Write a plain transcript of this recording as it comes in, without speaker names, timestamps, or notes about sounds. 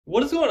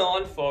What is going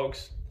on,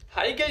 folks?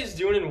 How you guys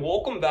doing? And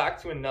welcome back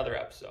to another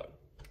episode.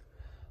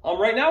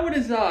 Right now it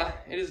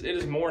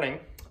is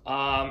morning.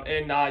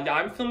 Yeah,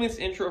 I'm filming this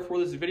intro for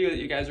this video that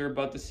you guys are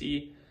about to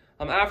see.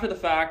 After the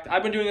fact,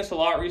 I've been doing this a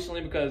lot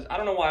recently because I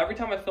don't know why. Every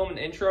time I film an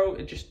intro,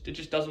 it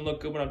just doesn't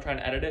look good when I'm trying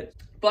to edit it.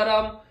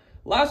 But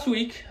last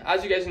week,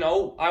 as you guys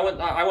know, I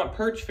went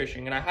perch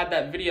fishing, and I had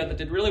that video that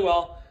did really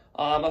well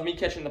of me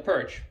catching the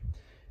perch.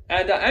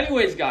 And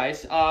anyways,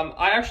 guys,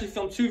 I actually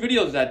filmed 2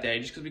 videos that day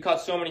just because we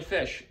caught so many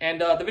fish. And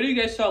the video you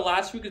guys saw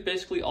last week is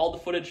basically all the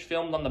footage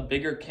filmed on the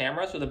bigger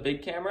camera, so the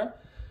big camera.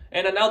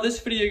 And now this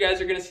video you guys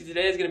are going to see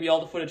today is going to be all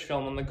the footage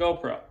filmed on the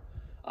GoPro.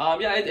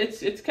 Yeah,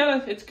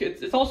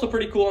 it's also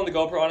pretty cool on the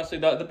GoPro, honestly.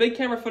 The big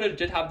camera footage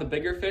did have the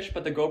bigger fish,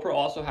 but the GoPro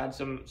also had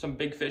some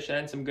big fish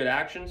and some good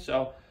action.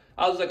 So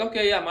I was like,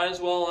 okay, yeah, might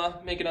as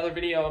well make another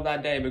video of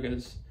that day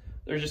because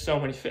there's just so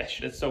many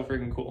fish. It's so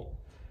freaking cool.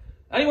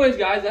 Anyways,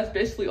 guys, that's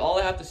basically all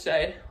I have to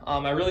say.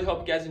 I really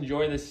hope you guys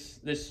enjoy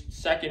this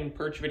second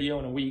perch video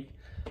in a week.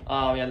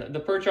 Yeah, the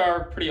perch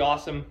are pretty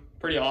awesome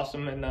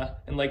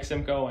in Lake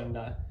Simcoe, and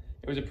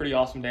it was a pretty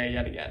awesome day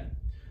yet again.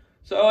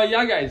 So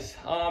yeah, guys,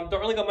 don't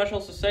really got much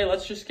else to say.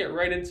 Let's just get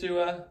right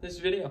into this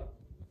video.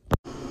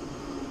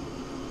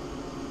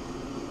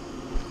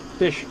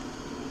 Fish.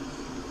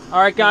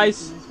 All right,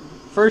 guys,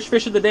 first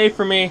fish of the day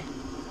for me.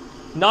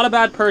 Not a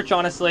bad perch,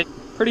 honestly.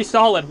 Pretty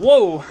solid.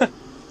 Whoa.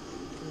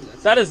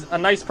 That is a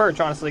nice perch,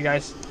 honestly,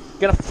 guys.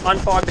 Gonna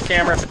unfog the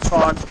camera if it's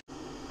fogged.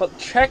 But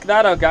check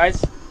that out,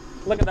 guys.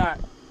 Look at that.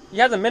 He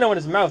has a minnow in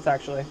his mouth,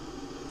 actually.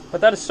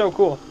 But that is so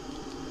cool.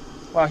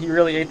 Wow, he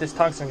really ate this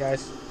tungsten,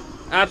 guys.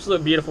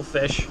 Absolute beautiful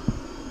fish.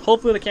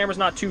 Hopefully the camera's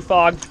not too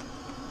fogged.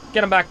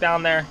 Get him back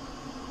down there.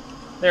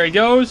 There he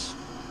goes.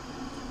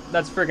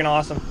 That's freaking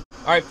awesome.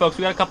 All right, folks,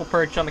 we got a couple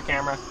perch on the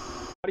camera.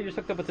 Buddy just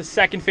hooked up with the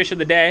second fish of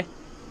the day.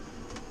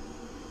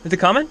 Is it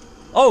coming?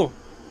 Oh.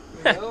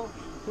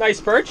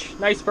 Nice perch,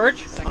 nice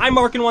perch. I'm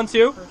marking one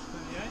too.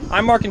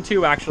 I'm marking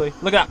 2 actually.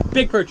 Look at that,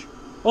 big perch.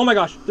 Oh my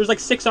gosh, there's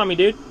like 6 on me,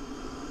 dude.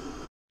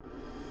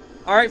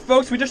 All right,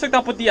 folks, we just hooked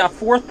up with the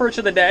 4th perch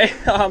of the day.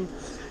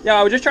 Yeah,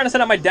 I was just trying to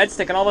set up my dead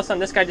stick, and all of a sudden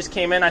this guy just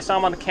came in. I saw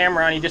him on the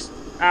camera, and he just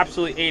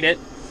absolutely ate it.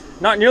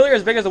 Not nearly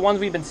as big as the ones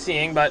we've been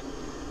seeing, but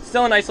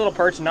still a nice little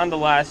perch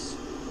nonetheless.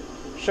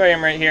 Show you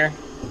him right here.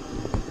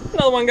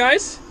 Another one,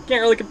 guys.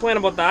 Can't really complain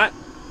about that.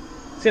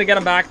 Just gonna get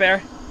him back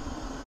there.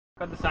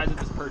 Look at the size of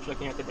this perch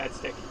looking at the dead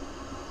stick.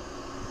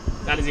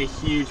 That is a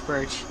huge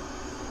perch.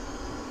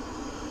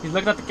 He's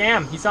looking at the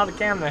cam. He saw the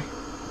cam there.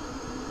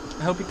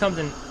 I hope he comes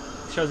and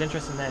shows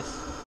interest in this.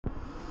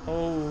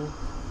 Oh.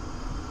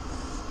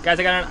 Guys,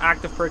 I got an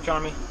active perch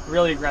on me.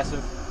 Really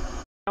aggressive.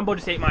 Jumbo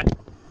just ate mine.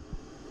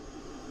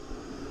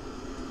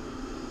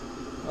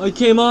 Oh, he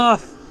came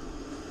off.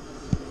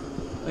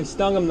 I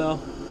stung him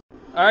though.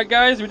 Alright,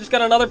 guys, we just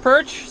got another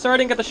perch. Sorry I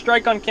didn't get the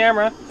strike on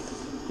camera.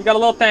 He got a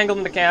little tangled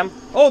in the cam.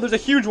 Oh, there's a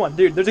huge one,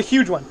 dude. There's a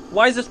huge one.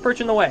 Why is this perch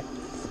in the way?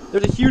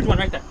 There's a huge one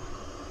right there.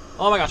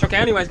 Oh my gosh. Okay,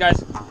 anyways,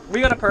 guys. We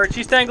got a perch.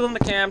 He's tangled in the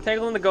cam,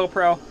 tangled in the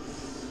GoPro.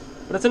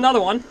 But it's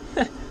another one.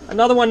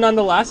 Another one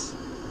nonetheless.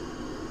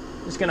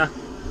 Just gonna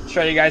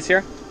show you guys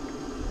here.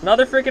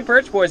 Another freaking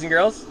perch, boys and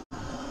girls.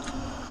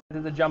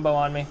 There's a jumbo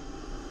on me.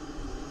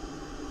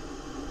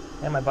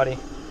 And my buddy.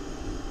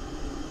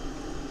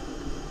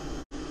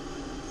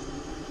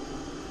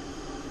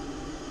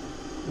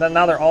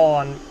 Now they're all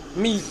on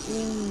me.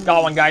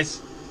 Got one,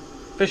 guys.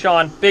 Fish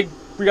on. Big.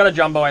 We got a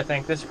jumbo, I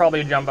think. This is probably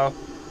a jumbo.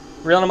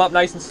 Reeling him up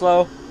nice and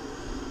slow.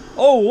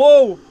 Oh,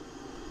 whoa.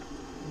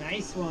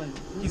 Nice one.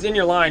 He's in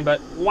your line,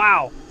 but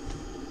wow.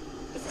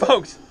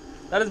 Folks,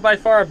 that is by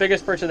far our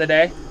biggest perch of the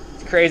day.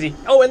 It's crazy.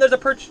 Oh, and there's a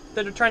perch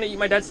that are trying to eat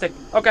my dead stick.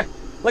 Okay.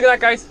 Look at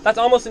that, guys. That's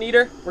almost an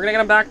eater. We're going to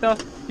get him back, though.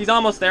 He's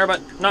almost there,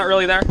 but not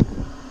really there.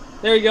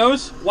 There he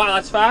goes. Wow,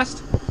 that's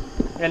fast.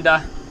 And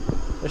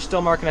they're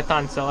still marking a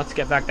ton, so let's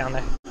get back down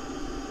there.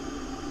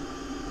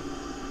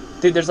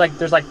 Dude, there's like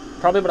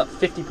probably about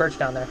 50 perch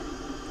down there.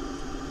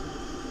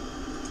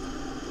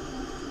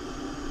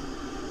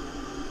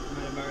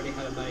 Might have already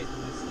had a bite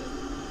and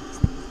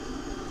missed it.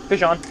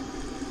 Fish on.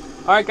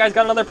 All right, guys,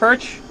 got another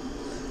perch.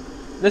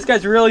 This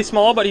guy's really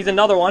small, but he's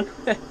another one.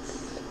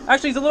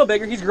 Actually, he's a little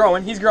bigger. He's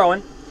growing. He's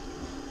growing.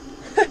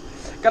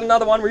 Got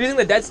another one. We're using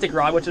the dead stick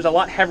rod, which is a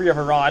lot heavier of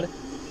a rod.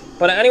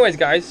 But anyways,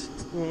 guys,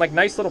 like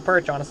nice little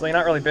perch, honestly.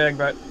 Not really big,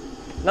 but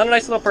another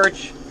nice little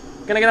perch.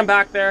 Gonna get him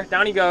back there.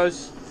 Down he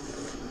goes.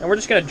 And we're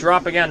just gonna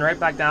drop again, right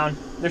back down.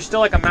 There's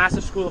still like a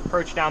massive school of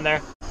perch down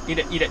there. Eat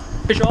it, eat it.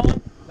 Fish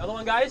on. Another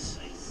one, guys.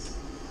 Nice.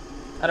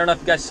 I don't know if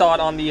you guys saw it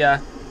on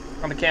the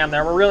cam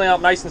there. We're reeling out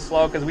nice and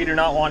slow because we do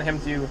not want him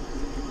to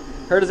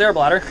hurt his air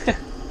bladder.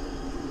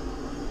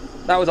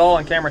 That was all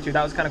on camera too.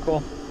 That was kind of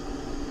cool.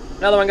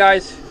 Another one,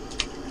 guys.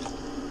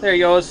 There he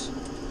goes.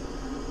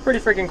 Pretty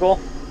freaking cool.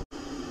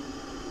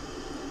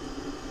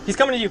 He's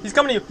coming to you. He's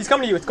coming to you. He's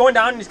coming to you. It's going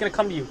down and he's gonna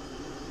come to you.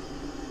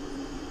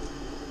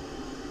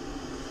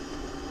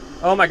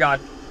 Oh my god.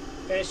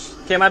 Fish.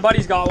 Okay, my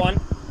buddy's got one.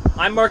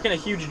 I'm marking a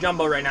huge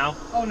jumbo right now.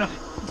 Oh no,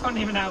 don't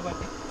even have one.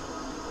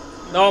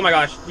 Oh my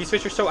gosh, these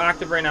fish are so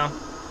active right now.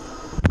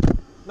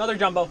 Another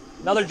jumbo.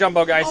 Another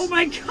jumbo, guys. Oh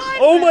my god!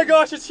 Oh my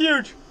gosh, it's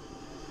huge.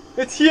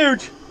 It's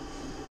huge.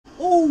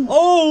 Oh!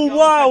 Oh,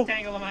 wow.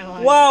 Tangle in my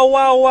line. Wow,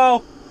 wow,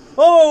 wow.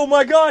 Oh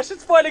my gosh,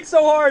 it's fighting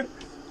so hard.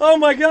 Oh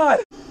my god.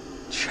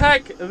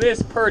 Check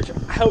this perch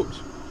out.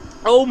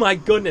 Oh my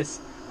goodness.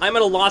 I'm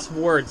at a loss of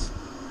words.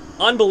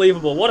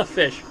 Unbelievable. What a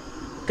fish.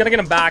 Gonna get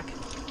him back.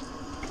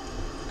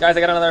 Guys, I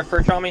got another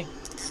perch on me.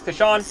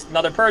 Fish on.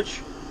 Another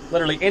perch.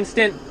 Literally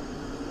instant.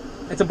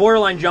 It's a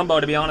borderline jumbo,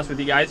 to be honest with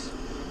you guys.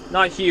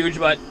 Not huge,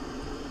 but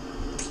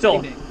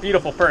still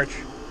beautiful perch.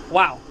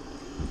 Wow.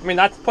 I mean,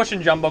 that's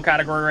pushing jumbo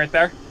category right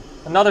there.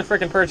 Another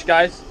freaking perch,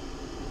 guys.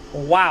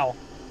 Wow.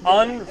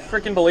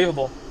 Unfreaking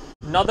believable.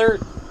 Another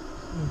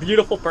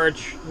beautiful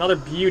perch. Another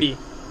beauty.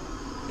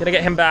 Gonna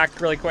get him back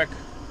really quick.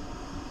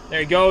 There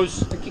he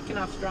goes. They're kicking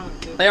off strong,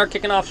 too. They are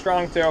kicking off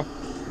strong, too.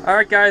 All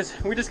right, guys.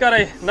 We just got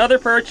another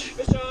perch.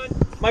 Fish on.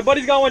 My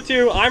buddy's got one,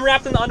 too. I'm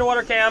wrapped in the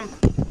underwater cam.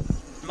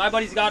 My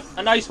buddy's got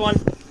a nice one.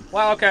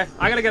 Wow, okay.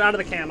 I gotta get out of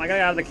the cam. I gotta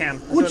get out of the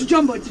cam. Oh, it's a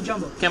jumbo. It's a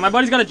jumbo. Okay, my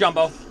buddy's got a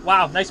jumbo.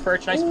 Wow, nice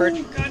perch. Nice perch.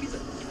 God, he's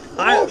a...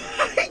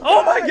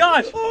 Oh my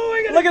gosh! Oh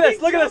my god! Look at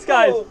this! Look at this,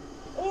 guys!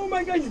 Oh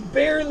my god! He's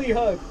barely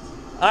hooked.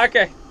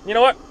 Okay, you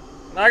know what?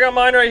 I got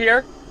mine right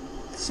here.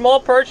 Small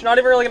perch. Not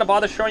even really gonna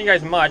bother showing you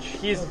guys much.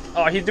 He's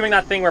doing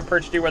that thing where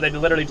perch do, where they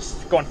literally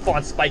just go in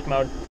full-on spike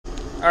mode.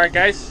 All right,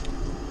 guys.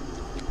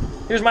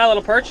 Here's my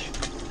little perch.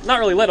 Not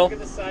really little. Look at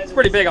the size. It's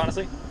pretty big,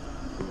 honestly.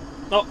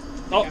 Oh,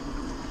 oh.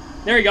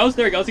 There he goes.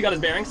 There he goes. He got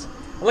his bearings.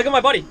 And look at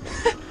my buddy.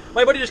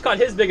 My buddy just caught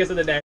his biggest of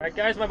the day. All right,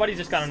 guys. My buddy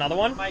just got another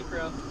one.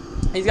 Micro.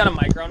 He's got a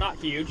micro, not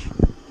huge.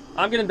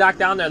 I'm getting back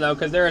down there though,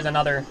 because there's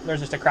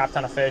just a crap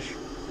ton of fish.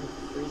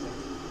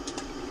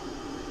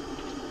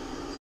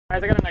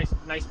 Guys, I got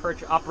a nice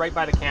perch up right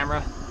by the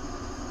camera.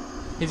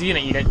 He's gonna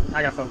eat it.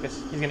 I gotta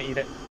focus. He's gonna eat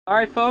it. All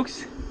right,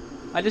 folks.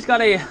 I just got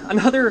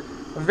another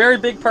very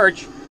big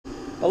perch.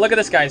 But look at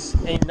this, guys.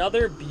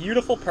 Another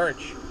beautiful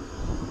perch.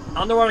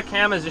 Underwater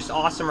cam is just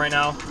awesome right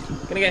now.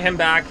 Gonna get him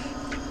back.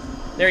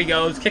 There he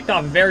goes. Kicked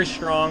off very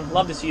strong.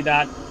 Love to see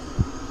that.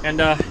 And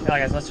yeah,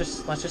 guys, let's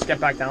just get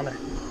back down there.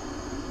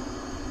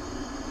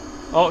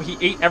 Oh, he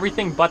ate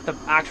everything but the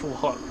actual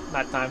hook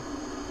that time.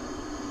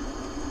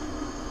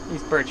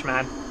 He's perch,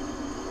 man.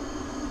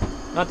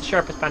 Not the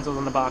sharpest pencils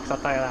in the box, I'll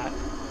tell you that.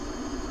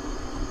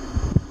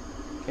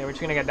 Okay, we're just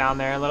gonna get down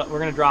there. We're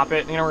gonna drop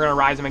it. You know, we're gonna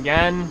rise him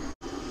again.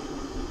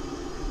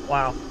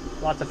 Wow,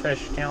 lots of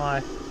fish. Can't lie.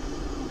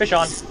 Fish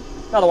on.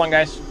 Another one,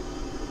 guys.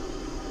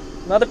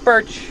 Another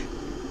perch.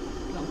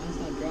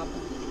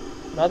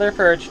 Another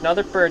perch,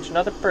 another perch,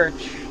 another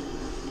perch.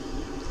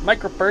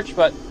 Micro perch,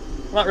 but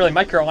not really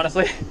micro,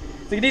 honestly.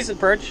 It's a decent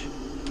perch.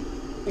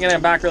 I'm gonna get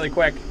him back really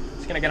quick.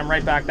 Just gonna get him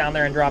right back down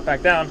there and drop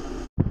back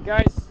down.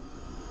 Guys,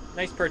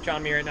 nice perch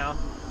on me right now.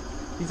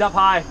 He's up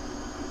high.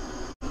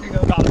 Here you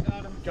go. Got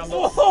him.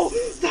 Jumbo. Oh,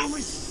 that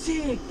was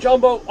sick.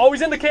 Jumbo. Oh,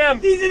 he's in the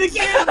cam. He's in the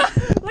cam.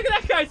 Look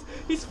at that, guys.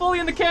 He's fully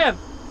in the cam.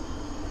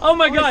 Oh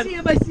my god.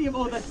 I see him.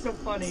 Oh, that's so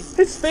funny.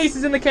 His face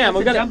is in the cam.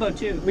 We got a jumbo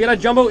too. We got a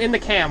jumbo in the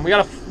cam. We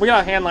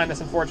gotta hand line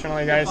this,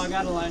 unfortunately, guys. I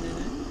got a line in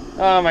it.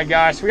 Oh my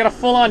gosh. We got a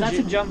full on. That's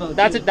a jumbo.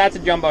 That's a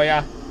jumbo,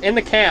 yeah. In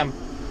the cam.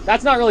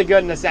 That's not really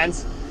good in a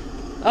sense.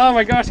 Oh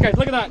my gosh, guys,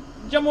 look at that.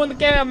 Jumbo in the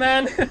cam,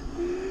 man.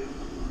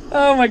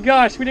 Oh my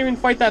gosh, we didn't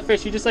even fight that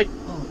fish. He just like.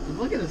 Oh,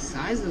 look at the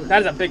size of that.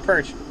 That is a big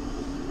perch.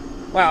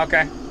 Wow.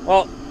 Okay.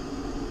 Well,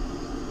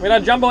 we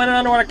got a jumbo in an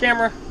underwater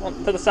camera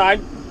to the side.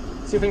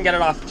 See if we can get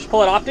it off. Just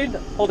pull it off, dude.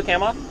 Hold the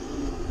cam off.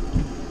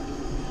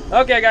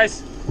 Okay,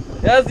 guys.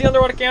 As the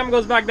underwater cam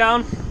goes back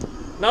down,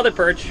 another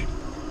perch.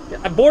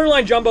 A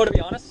borderline jumbo, to be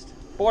honest.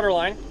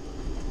 Borderline.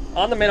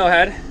 On the minnow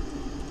head.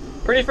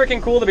 Pretty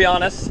freaking cool, to be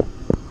honest.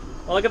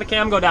 Well, look at the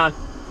cam go down.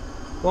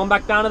 Going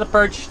back down to the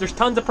perch. There's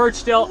tons of perch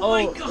still.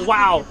 Oh,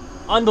 wow.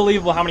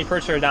 Unbelievable how many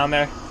perch are down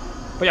there.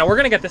 But yeah, we're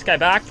going to get this guy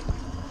back.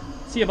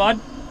 See you, bud.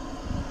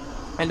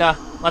 And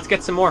let's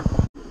get some more.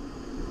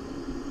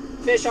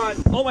 Fish on.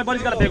 Oh, my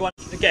buddy's got a big one.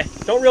 Okay,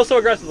 don't reel so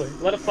aggressively.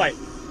 Let it fight.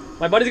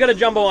 My buddy's got a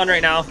jumbo on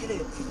right now. Look at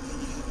it.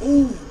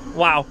 Ooh.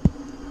 Wow.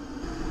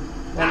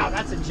 Wow,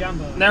 that's a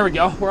jumbo. There we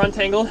go. We're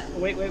untangled.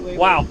 Wait.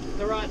 Wow.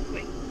 The rod.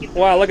 Wait.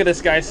 Wow, look at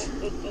this, guys.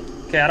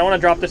 Okay, I don't want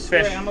to drop this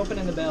fish. Wait, I'm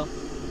opening the bell.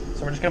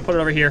 So we're just going to put it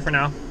over here for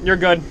now. You're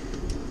good.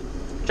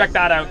 Check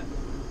that out.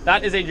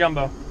 That is a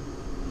jumbo.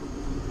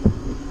 Look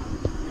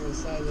at the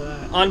size of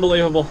that.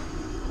 Unbelievable.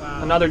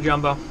 Wow. Another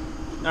jumbo. All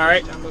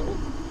right. Jumbo.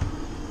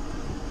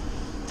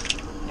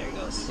 There he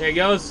goes. There he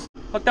goes.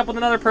 Hooked up with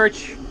another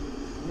perch.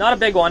 Not a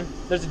big one.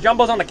 There's the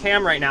jumbos on the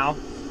cam right now.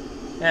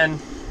 And,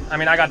 I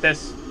mean, I got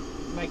this.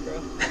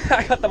 Micro.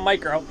 I got the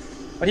micro.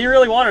 But he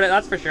really wanted it,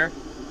 that's for sure.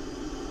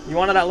 He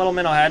wanted that little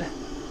minnow head.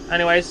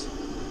 Anyways,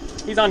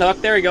 he's on the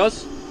hook. There he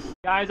goes.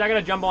 Guys, I got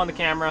a jumbo on the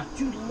camera.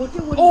 Dude, look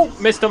at what Oh,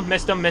 he missed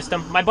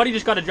him. My buddy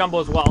just got a jumbo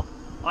as well.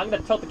 I'm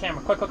going to tilt the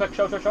camera. Quick,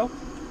 show.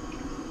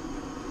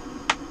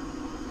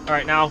 All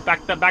right, now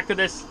back to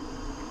this.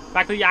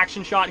 Back to the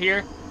action shot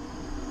here.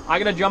 I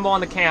got a jumbo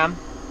on the cam.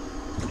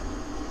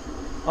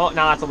 Oh,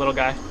 now that's a little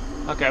guy.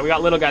 Okay, we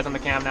got little guys on the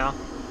cam now.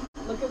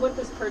 Look at what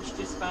this perch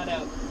just spat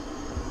out.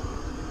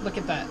 Look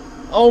at that.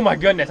 Oh my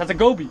goodness, that's a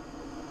goby.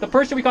 The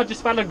person we caught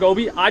just spotted a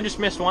goby. I just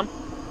missed one.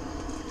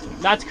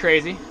 That's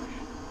crazy.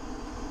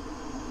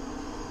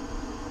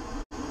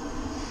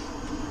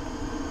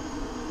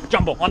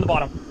 Jumbo on the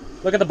bottom.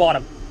 Look at the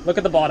bottom. Look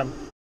at the bottom.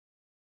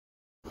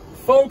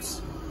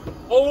 Folks,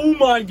 oh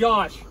my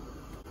gosh.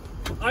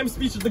 I'm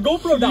speechless. The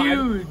GoPro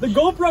died. The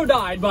GoPro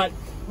died, but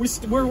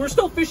we're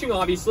still fishing,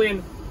 obviously,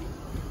 and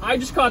I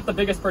just caught the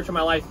biggest perch of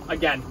my life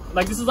again.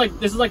 Like this is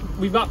like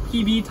we've got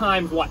PB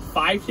times what,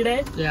 5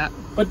 today? Yeah.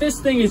 But this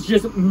thing is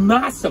just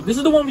massive. This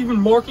is the one we've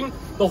been marking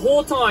the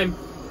whole time.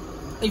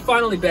 He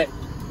finally bit.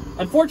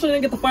 Unfortunately, I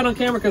didn't get the fight on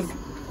camera because,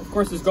 of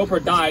course, this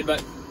GoPro died.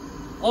 But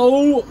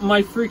oh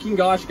my freaking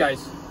gosh,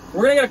 guys!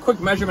 We're gonna get a quick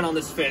measurement on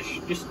this fish.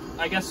 Just,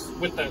 I guess,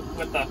 with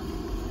the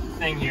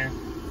thing here.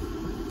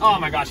 Oh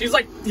my gosh, he's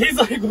like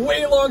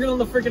way longer than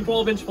the freaking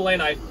 12-inch fillet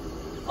knife.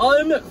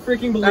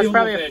 Unfreaking believable. That's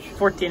probably fish. A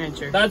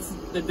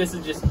 14-incher. This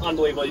is just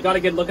unbelievable. You got a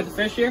good look at the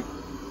fish here.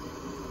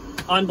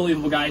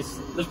 Unbelievable, guys.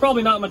 There's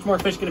probably not much more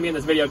fish going to be in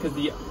this video because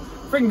the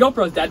freaking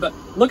GoPro is dead, but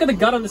look at the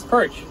gut on this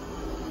perch.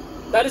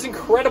 That is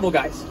incredible,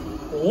 guys.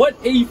 What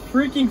a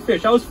freaking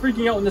fish. I was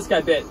freaking out when this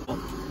guy bit.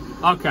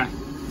 Okay,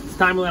 it's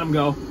time to let him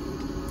go.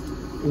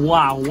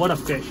 Wow, what a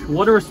fish.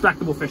 What a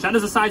respectable fish. That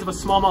is the size of a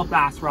smallmouth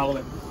bass,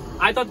 probably.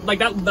 I thought like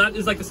that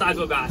is like the size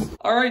of a bass.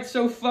 All right,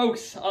 so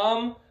folks,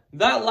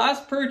 that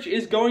last perch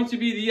is going to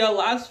be the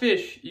last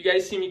fish you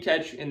guys see me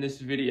catch in this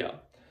video.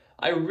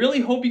 I really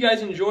hope you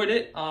guys enjoyed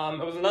it. It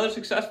was another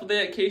successful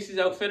day at Casey's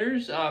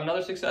Outfitters.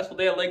 Another successful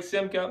day at Lake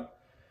Simcoe.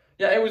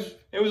 Yeah, it was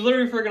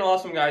literally freaking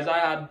awesome, guys. I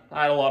had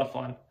a lot of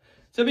fun.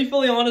 To be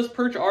fully honest,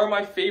 perch are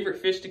my favorite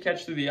fish to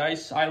catch through the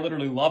ice. I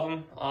literally love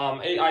them.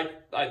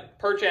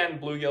 Perch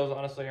and bluegills,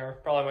 honestly, are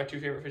probably my 2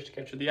 favorite fish to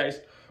catch through the ice.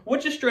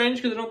 Which is strange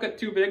because they don't get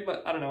too big,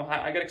 but I don't know.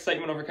 I get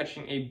excitement over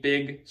catching a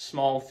big,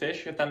 small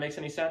fish, if that makes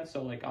any sense.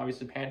 So, like,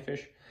 obviously,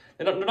 panfish.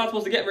 They're not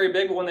supposed to get very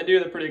big, but when they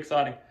do, they're pretty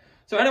exciting.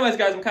 So anyways,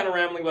 guys, I'm kind of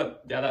rambling,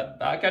 but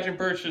yeah, catching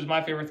perch is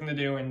my favorite thing to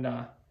do, and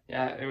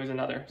yeah, it was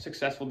another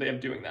successful day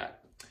of doing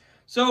that.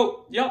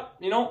 So yeah,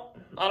 you know,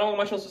 I don't have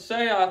much else to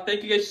say.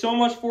 Thank you guys so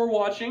much for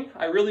watching.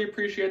 I really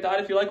appreciate that.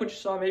 If you like what you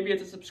saw, maybe hit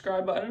the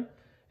subscribe button,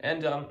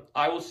 and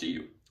I will see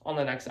you on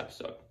the next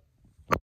episode.